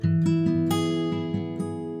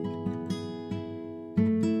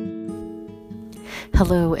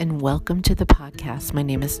Hello and welcome to the podcast. My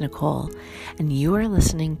name is Nicole and you are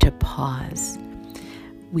listening to Pause.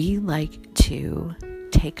 We like to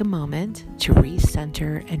take a moment to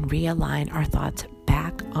recenter and realign our thoughts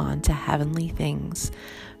back onto heavenly things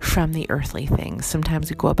from the earthly things. Sometimes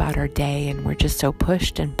we go about our day and we're just so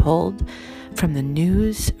pushed and pulled from the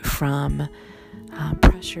news, from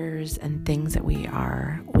pressures and things that we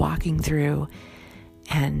are walking through.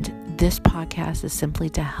 And this podcast is simply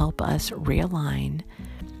to help us realign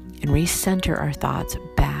and recenter our thoughts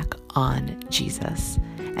back on Jesus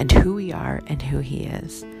and who we are and who he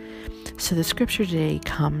is. So the scripture today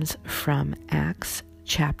comes from Acts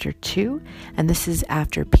chapter 2, and this is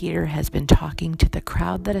after Peter has been talking to the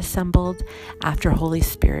crowd that assembled after Holy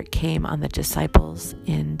Spirit came on the disciples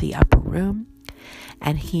in the upper room,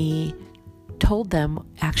 and he told them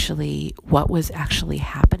actually what was actually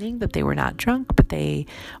happening, that they were not drunk, but they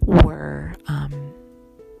were,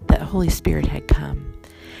 that Holy Spirit had come.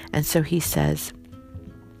 And so he says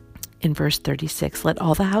in verse 36, "Let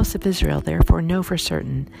all the house of Israel therefore know for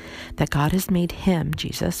certain that God has made him,"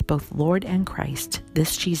 Jesus, "both Lord and Christ,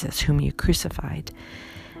 this Jesus whom you crucified."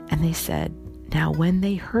 And they said, now when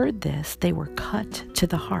they heard this, they were cut to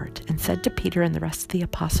the heart and said to Peter and the rest of the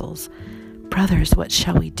apostles, "Brothers, what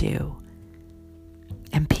shall we do?"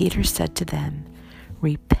 And Peter said to them,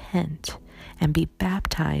 "Repent and be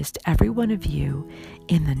baptized, every one of you,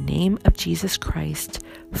 in the name of Jesus Christ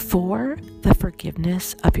for the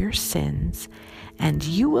forgiveness of your sins, and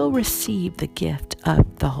you will receive the gift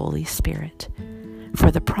of the Holy Spirit.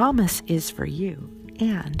 For the promise is for you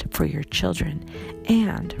and for your children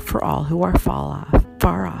and for all who are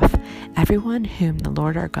far off, everyone whom the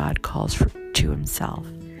Lord our God calls to himself."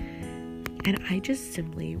 And I just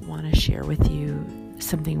simply want to share with you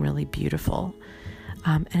something really beautiful.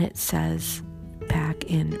 And it says back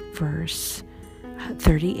in verse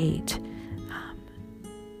 38,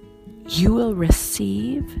 you will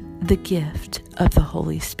receive the gift of the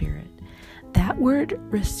Holy Spirit. That word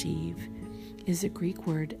receive is a Greek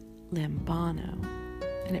word lambano,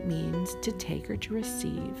 and it means to take or to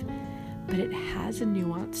receive, but it has a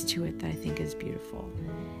nuance to it that I think is beautiful.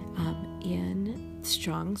 In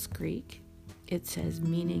Strong's Greek, it says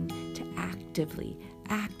meaning to actively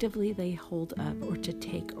lay hold of, or to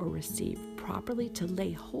take or receive, properly to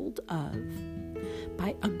lay hold of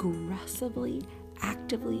by aggressively,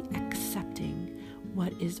 actively accepting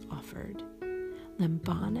what is offered.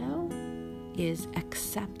 Lambano is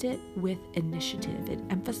accept it with initiative. It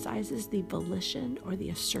emphasizes the volition or the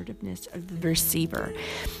assertiveness of the receiver.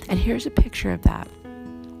 And here's a picture of that.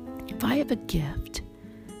 If I have a gift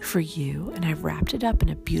for you and I've wrapped it up in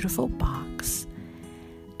a beautiful box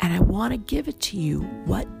and I want to give it to you,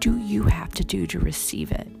 what do you have to do to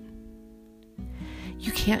receive it?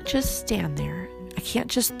 You can't just stand there. I can't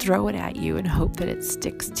just throw it at you and hope that it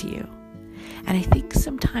sticks to you. And I think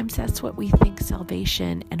sometimes that's what we think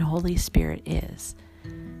salvation and Holy Spirit is.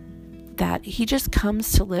 That he just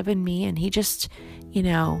comes to live in me and he just,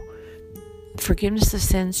 forgiveness of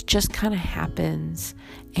sins just kind of happens,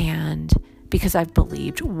 and because I've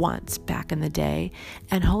believed once back in the day,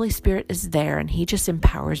 and Holy Spirit is there and he just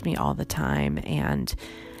empowers me all the time. And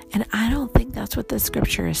I don't think that's what the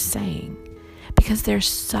scripture is saying, because there's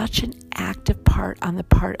such an active part on the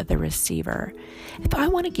part of the receiver. If I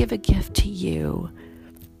want to give a gift to you,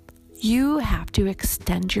 you have to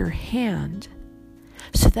extend your hand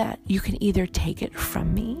so that you can either take it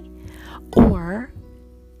from me or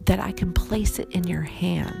that I can place it in your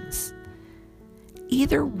hands.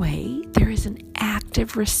 Either way, there is an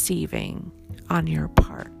active receiving on your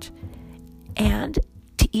part. And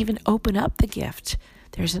to even open up the gift,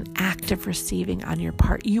 there's an active receiving on your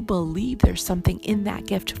part. You believe there's something in that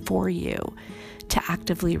gift for you to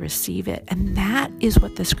actively receive it. And that is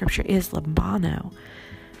what the scripture is, lambano.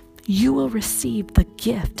 You will receive the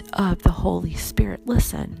gift of the Holy Spirit.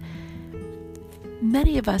 Listen,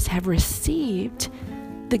 many of us have received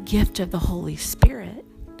the gift of the Holy Spirit,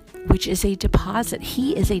 which is a deposit.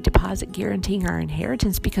 He is a deposit guaranteeing our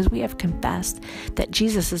inheritance, because we have confessed that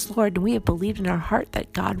Jesus is Lord, and we have believed in our heart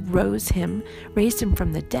that God raised him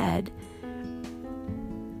from the dead.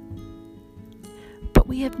 But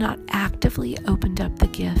we have not actively opened up the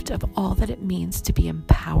gift of all that it means to be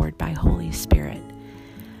empowered by Holy Spirit.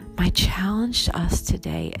 My challenge to us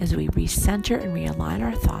today, as we recenter and realign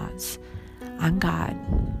our thoughts on God,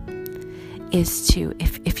 is to,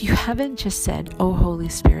 if you haven't just said, "Oh, Holy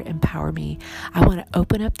Spirit, empower me. I want to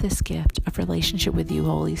open up this gift of relationship with you,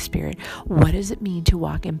 Holy Spirit. What does it mean to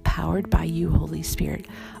walk empowered by you, Holy Spirit?"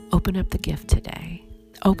 Open up the gift today.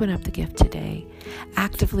 Open up the gift today.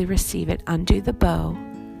 Actively receive it. Undo the bow.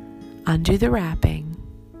 Undo the wrapping.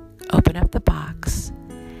 open up the box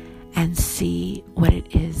and see what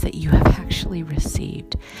it is that you have actually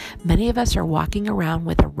received. Many of us are walking around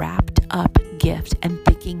with a wrapped up gift and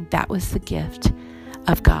thinking that was the gift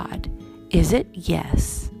of God. Is it?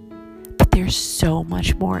 Yes. But there's so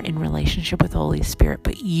much more in relationship with Holy Spirit,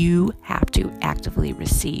 but you have to actively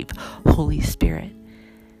receive Holy Spirit.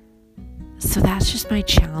 So that's just my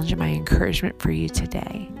challenge and my encouragement for you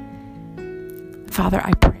today. Father,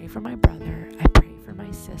 I pray for my brother. I pray for my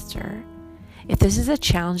sister. If this is a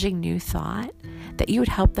challenging new thought, that you would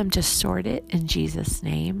help them to sort it in Jesus'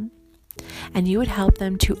 name. And you would help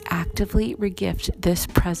them to actively regift this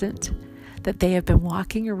present that they have been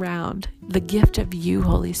walking around, the gift of you,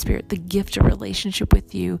 Holy Spirit, the gift of relationship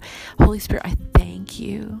with you. Holy Spirit, I thank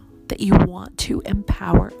you that you want to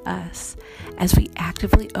empower us as we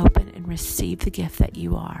actively open and receive the gift that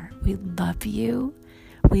you are. We love you.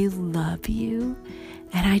 We love you.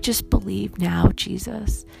 And I just believe now,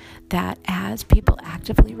 Jesus, that as people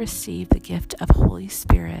actively receive the gift of Holy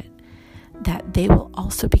Spirit, that they will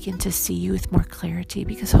also begin to see you with more clarity,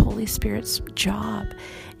 because Holy Spirit's job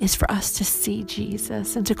is for us to see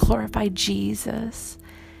Jesus and to glorify Jesus.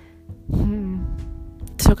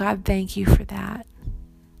 So God, thank you for that.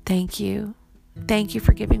 Thank you. Thank you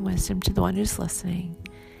for giving wisdom to the one who's listening.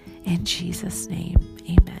 In Jesus' name,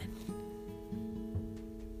 amen.